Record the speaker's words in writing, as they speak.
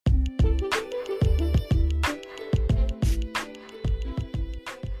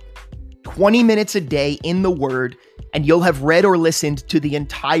20 minutes a day in the Word, and you'll have read or listened to the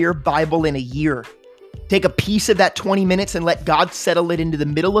entire Bible in a year. Take a piece of that 20 minutes and let God settle it into the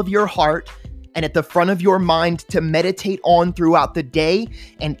middle of your heart and at the front of your mind to meditate on throughout the day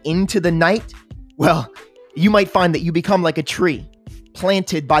and into the night. Well, you might find that you become like a tree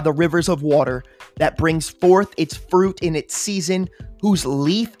planted by the rivers of water that brings forth its fruit in its season, whose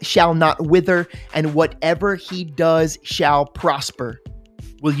leaf shall not wither, and whatever he does shall prosper.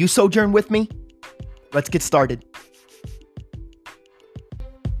 Will you sojourn with me? Let's get started.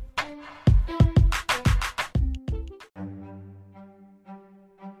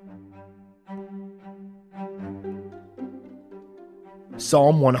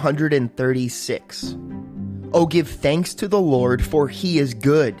 Psalm 136. Oh, give thanks to the Lord, for he is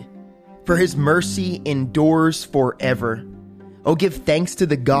good, for his mercy endures forever. Oh, give thanks to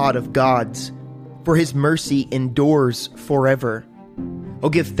the God of gods, for his mercy endures forever. Oh,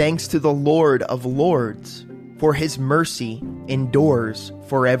 give thanks to the Lord of lords, for his mercy endures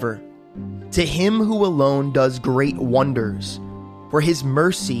forever. To him who alone does great wonders, for his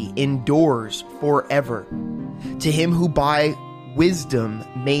mercy endures forever. To him who by wisdom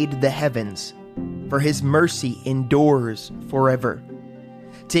made the heavens, for his mercy endures forever.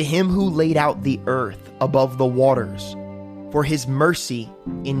 To him who laid out the earth above the waters, for his mercy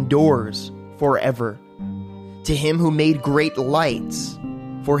endures forever. To him who made great lights,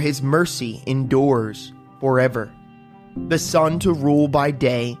 for his mercy endures forever. The sun to rule by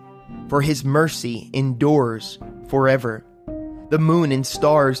day, for his mercy endures forever. The moon and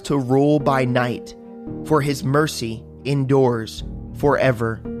stars to rule by night, for his mercy endures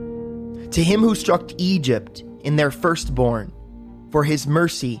forever. To him who struck Egypt in their firstborn, for his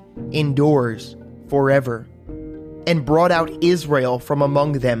mercy endures forever. And brought out Israel from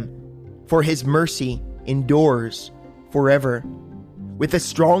among them, for his mercy endures forever. With a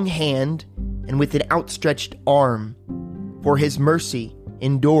strong hand and with an outstretched arm, for his mercy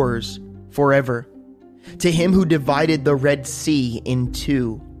endures forever. To him who divided the Red Sea in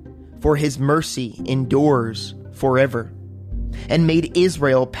two, for his mercy endures forever. And made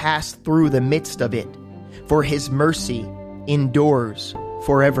Israel pass through the midst of it, for his mercy endures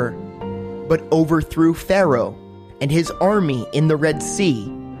forever. But overthrew Pharaoh and his army in the Red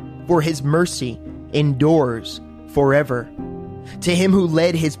Sea, for his mercy endures forever. To him who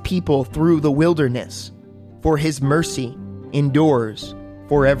led his people through the wilderness, for his mercy endures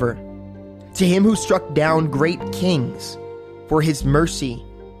forever. To him who struck down great kings, for his mercy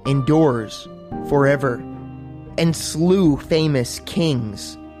endures forever. And slew famous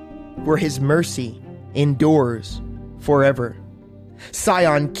kings, for his mercy endures forever.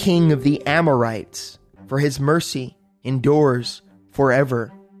 Sihon, king of the Amorites, for his mercy endures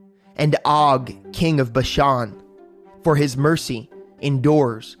forever. And Og, king of Bashan, for his mercy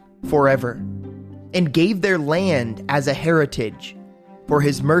endures forever. And gave their land as a heritage, for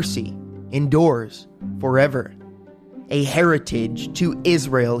his mercy endures forever. A heritage to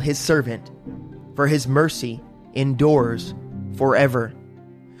Israel his servant, for his mercy endures forever.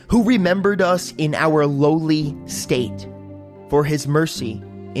 Who remembered us in our lowly state, for his mercy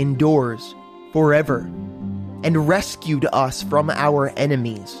endures forever. And rescued us from our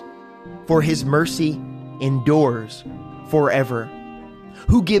enemies, for his mercy endures forever.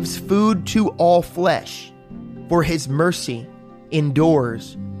 Who gives food to all flesh, for his mercy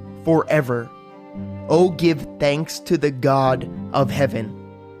endures forever. Oh, give thanks to the God of heaven,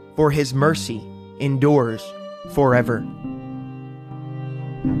 for his mercy endures forever.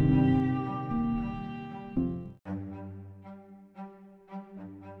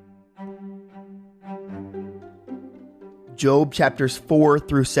 Job chapters 4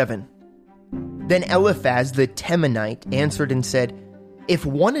 through 7. Then Eliphaz the Temanite answered and said, If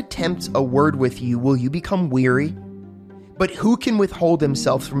one attempts a word with you, will you become weary? But who can withhold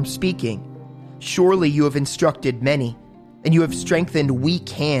himself from speaking? Surely you have instructed many, and you have strengthened weak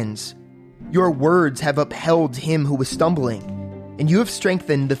hands. Your words have upheld him who was stumbling, and you have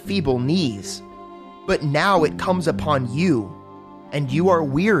strengthened the feeble knees. But now it comes upon you, and you are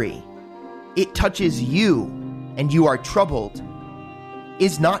weary. It touches you, and you are troubled.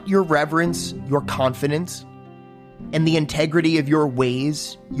 Is not your reverence your confidence, and the integrity of your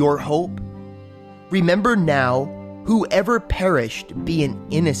ways your hope? Remember now, whoever perished being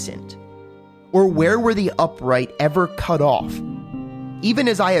innocent, or where were the upright ever cut off? Even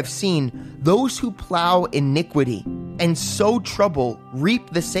as I have seen, those who plow iniquity and sow trouble reap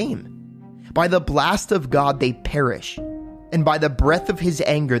the same. By the blast of God they perish, and by the breath of his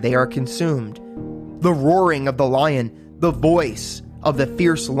anger they are consumed. The roaring of the lion, the voice of the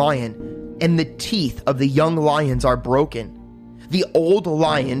fierce lion, and the teeth of the young lions are broken. The old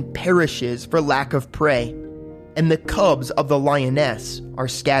lion perishes for lack of prey, and the cubs of the lioness are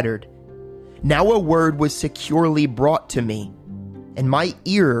scattered. Now a word was securely brought to me, and my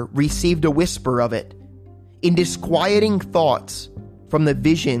ear received a whisper of it. In disquieting thoughts from the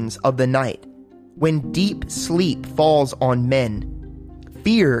visions of the night, when deep sleep falls on men,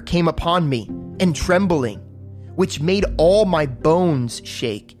 fear came upon me, and trembling, which made all my bones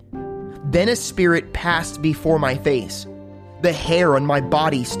shake. Then a spirit passed before my face. The hair on my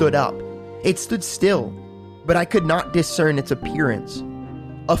body stood up. It stood still, but I could not discern its appearance.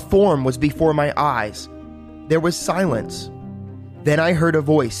 A form was before my eyes. There was silence. Then I heard a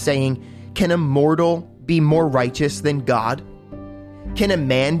voice saying, "Can a mortal be more righteous than God? Can a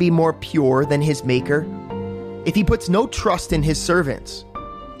man be more pure than his Maker? If he puts no trust in his servants,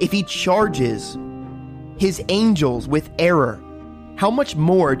 if he charges his angels with error, how much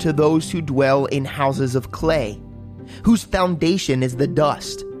more to those who dwell in houses of clay, whose foundation is the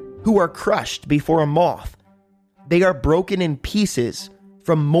dust, who are crushed before a moth. They are broken in pieces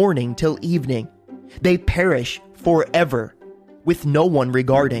from morning till evening. They perish forever, with no one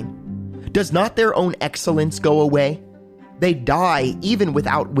regarding. Does not their own excellence go away? They die even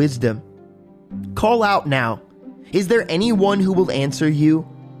without wisdom. Call out now. Is there anyone who will answer you?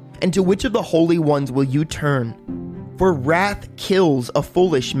 And to which of the holy ones will you turn? For wrath kills a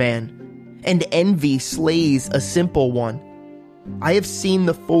foolish man, and envy slays a simple one. I have seen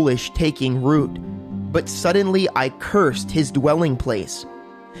the foolish taking root, but suddenly I cursed his dwelling place.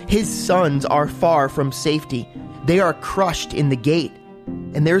 His sons are far from safety. They are crushed in the gate,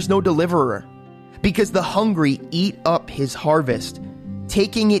 and there's no deliverer. Because the hungry eat up his harvest,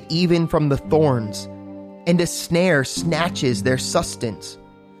 taking it even from the thorns, and a snare snatches their sustenance.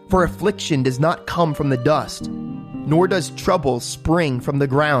 For affliction does not come from the dust, nor does trouble spring from the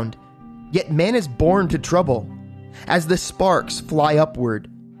ground. Yet man is born to trouble, as the sparks fly upward.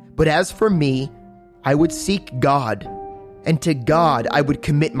 But as for me, I would seek God, and to God I would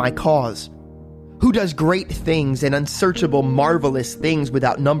commit my cause, who does great things and unsearchable marvelous things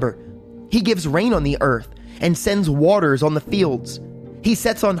without number. He gives rain on the earth and sends waters on the fields. He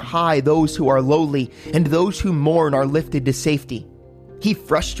sets on high those who are lowly, and those who mourn are lifted to safety. He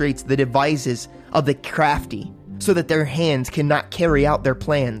frustrates the devices of the crafty, so that their hands cannot carry out their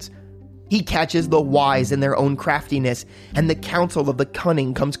plans. He catches the wise in their own craftiness, and the counsel of the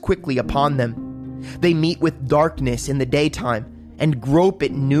cunning comes quickly upon them. They meet with darkness in the daytime, and grope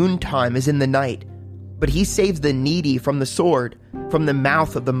at noontime as in the night. But he saves the needy from the sword, from the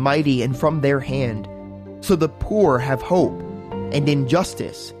mouth of the mighty, and from their hand. So the poor have hope, and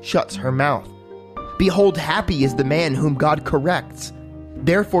injustice shuts her mouth. Behold, happy is the man whom God corrects.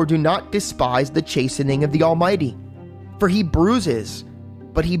 Therefore do not despise the chastening of the Almighty. For he bruises,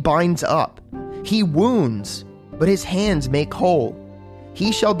 but he binds up. He wounds, but his hands make whole.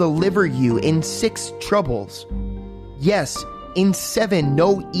 He shall deliver you in 6 troubles. Yes, in 7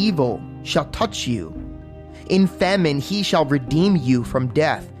 no evil shall touch you. In famine he shall redeem you from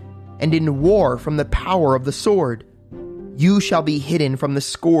death, and in war from the power of the sword. You shall be hidden from the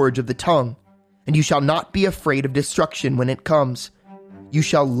scourge of the tongue, and you shall not be afraid of destruction when it comes. You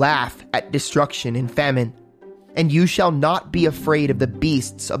shall laugh at destruction in famine, and you shall not be afraid of the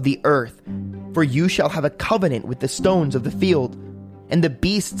beasts of the earth, for you shall have a covenant with the stones of the field, and the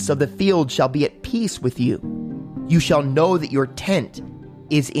beasts of the field shall be at peace with you. You shall know that your tent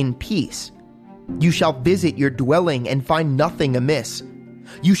is in peace. You shall visit your dwelling and find nothing amiss.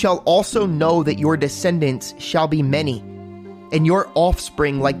 You shall also know that your descendants shall be many, and your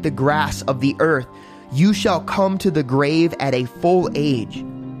offspring like the grass of the earth. You shall come to the grave at a full age,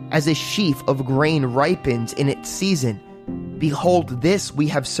 as a sheaf of grain ripens in its season. Behold, this we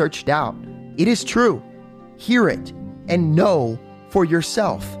have searched out. It is true. Hear it, and know for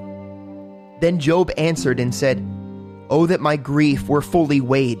yourself. Then Job answered and said, Oh, that my grief were fully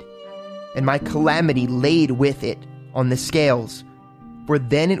weighed, and my calamity laid with it on the scales, for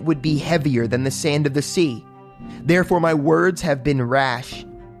then it would be heavier than the sand of the sea. Therefore my words have been rash,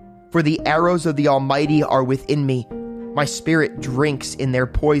 for the arrows of the Almighty are within me. My spirit drinks in their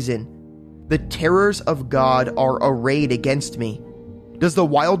poison. The terrors of God are arrayed against me. Does the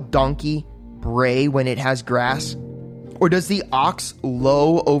wild donkey bray when it has grass? Or does the ox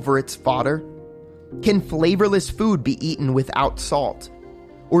low over its fodder? Can flavorless food be eaten without salt?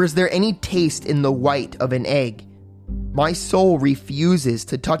 Or is there any taste in the white of an egg? My soul refuses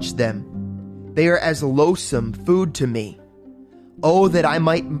to touch them. They are as loathsome food to me. Oh, that I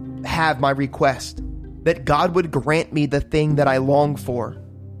might have my request, that God would grant me the thing that I long for,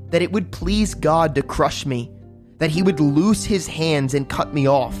 that it would please God to crush me, that he would loose his hands and cut me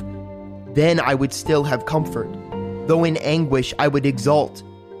off. Then I would still have comfort, Though in anguish I would exult,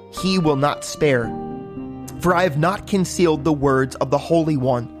 he will not spare. For I have not concealed the words of the Holy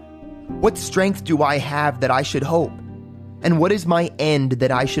One. What strength do I have that I should hope? And what is my end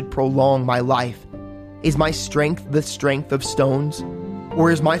that I should prolong my life? Is my strength the strength of stones?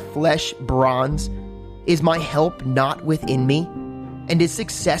 Or is my flesh bronze? Is my help not within me? And is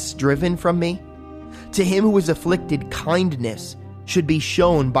success driven from me? To him who is afflicted, kindness should be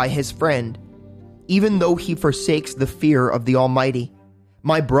shown by his friend, even though he forsakes the fear of the Almighty.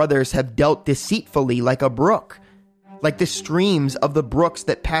 My brothers have dealt deceitfully like a brook, like the streams of the brooks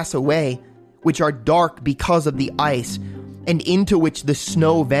that pass away, which are dark because of the ice, and into which the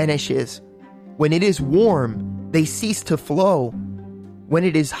snow vanishes. When it is warm, they cease to flow. When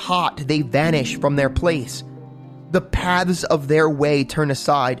it is hot, they vanish from their place. The paths of their way turn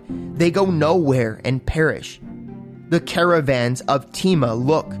aside. They go nowhere and perish. The caravans of Tema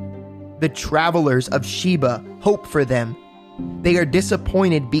look. The travelers of Sheba hope for them. They are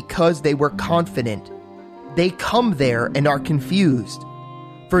disappointed because they were confident. They come there and are confused.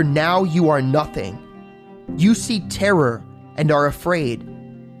 For now you are nothing. You see terror and are afraid.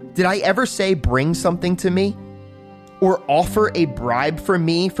 Did I ever say, bring something to me? Or offer a bribe for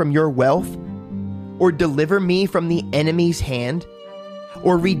me from your wealth? Or deliver me from the enemy's hand?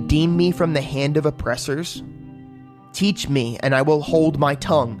 Or redeem me from the hand of oppressors? Teach me, and I will hold my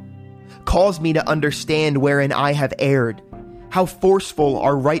tongue. Cause me to understand wherein I have erred. How forceful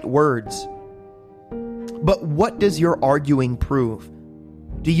are right words. But what does your arguing prove?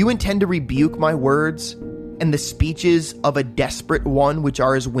 Do you intend to rebuke my words and the speeches of a desperate one which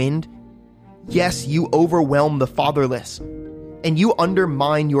are as wind? Yes, you overwhelm the fatherless, and you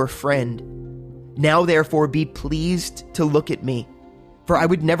undermine your friend. Now therefore be pleased to look at me, for I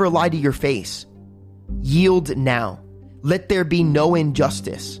would never lie to your face. Yield now, let there be no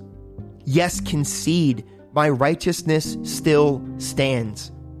injustice. Yes, concede, my righteousness still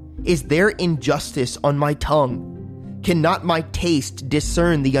stands. Is there injustice on my tongue? Cannot my taste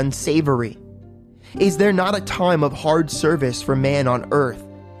discern the unsavory? Is there not a time of hard service for man on earth?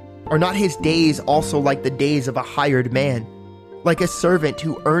 Are not his days also like the days of a hired man? Like a servant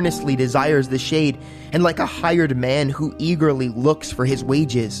who earnestly desires the shade, and like a hired man who eagerly looks for his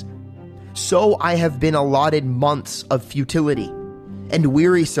wages? So I have been allotted months of futility, and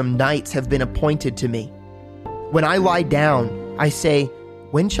wearisome nights have been appointed to me. When I lie down, I say,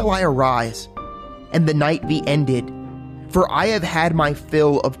 when shall I arise, and the night be ended? For I have had my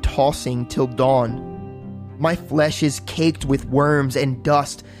fill of tossing till dawn. My flesh is caked with worms and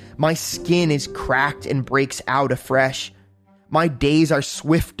dust. My skin is cracked and breaks out afresh. My days are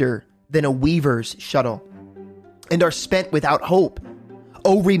swifter than a weaver's shuttle, and are spent without hope.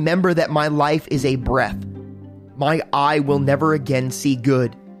 Oh, remember that my life is a breath. My eye will never again see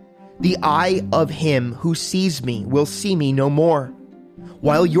good. The eye of him who sees me will see me no more.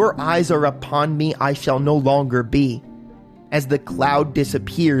 While your eyes are upon me, I shall no longer be. As the cloud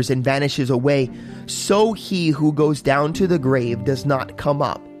disappears and vanishes away, so he who goes down to the grave does not come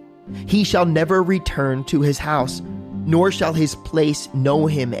up. He shall never return to his house, nor shall his place know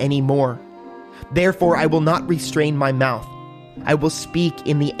him any more. Therefore I will not restrain my mouth. I will speak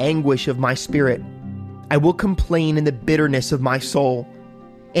in the anguish of my spirit. I will complain in the bitterness of my soul.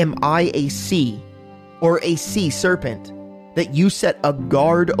 Am I a sea, or a sea serpent, that you set a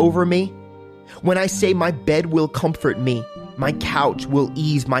guard over me? When I say my bed will comfort me, my couch will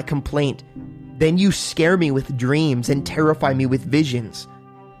ease my complaint, then you scare me with dreams and terrify me with visions,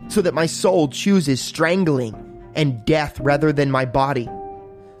 so that my soul chooses strangling and death rather than my body.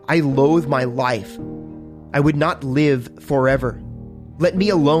 I loathe my life. I would not live forever. Let me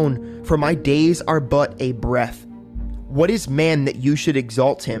alone, for my days are but a breath. What is man that you should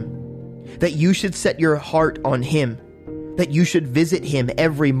exalt him? That you should set your heart on him? That you should visit him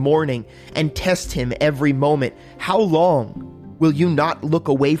every morning and test him every moment? How long will you not look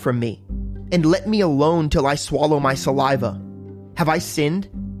away from me, and let me alone till I swallow my saliva? Have I sinned?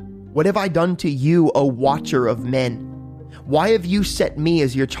 What have I done to you, O watcher of men? Why have you set me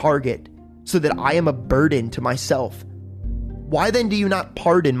as your target, so that I am a burden to myself? Why then do you not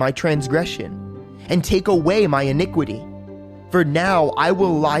pardon my transgression, and take away my iniquity? For now I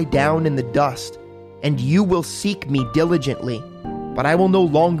will lie down in the dust, and you will seek me diligently, but I will no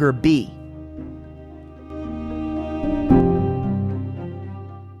longer be.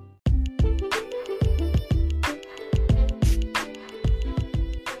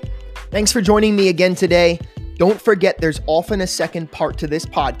 Thanks for joining me again today. Don't forget there's often a second part to this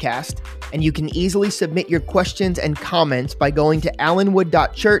podcast, and you can easily submit your questions and comments by going to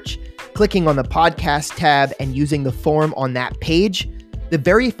allenwood.church, clicking on the podcast tab, and using the form on that page. The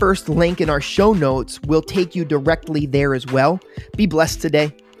very first link in our show notes will take you directly there as well. Be blessed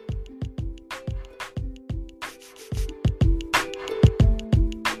today.